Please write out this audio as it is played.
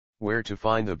Where to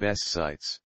find the best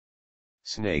sites.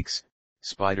 Snakes,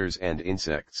 spiders and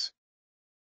insects.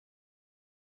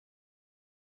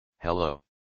 Hello.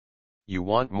 You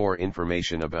want more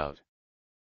information about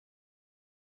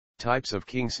types of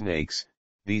king snakes?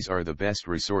 These are the best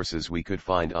resources we could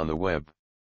find on the web.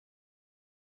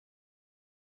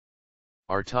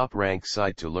 Our top-ranked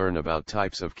site to learn about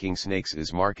types of king snakes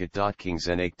is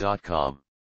market.kingsnake.com.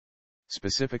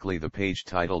 Specifically the page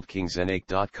titled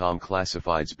kingsnake.com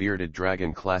Classifieds Bearded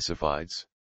Dragon Classifieds.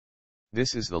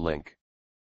 This is the link.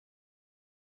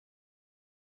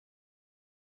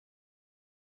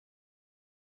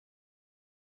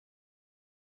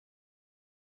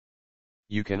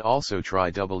 You can also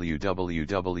try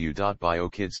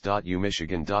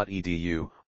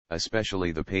www.biokids.umichigan.edu,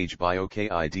 especially the page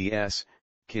BioKids,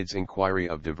 Kids Inquiry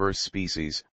of Diverse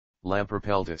Species,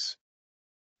 Lamprepeltis.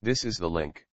 This is the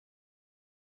link.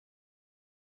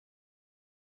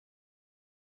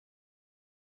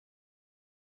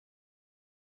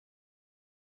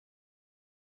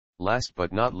 Last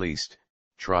but not least,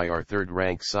 try our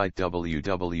third-ranked site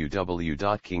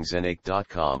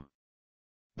www.kingsnake.com.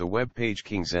 The web page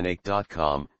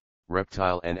kingsnake.com,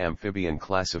 Reptile and Amphibian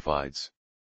Classifieds.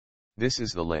 This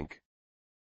is the link.